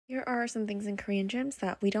Here are some things in Korean gyms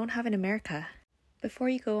that we don't have in America. Before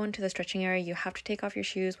you go into the stretching area, you have to take off your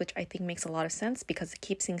shoes, which I think makes a lot of sense because it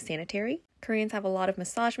keeps things sanitary. Koreans have a lot of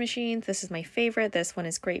massage machines. This is my favorite. This one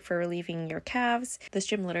is great for relieving your calves. This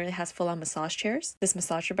gym literally has full-on massage chairs. This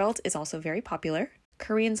massager belt is also very popular.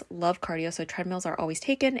 Koreans love cardio, so treadmills are always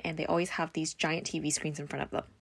taken, and they always have these giant TV screens in front of them.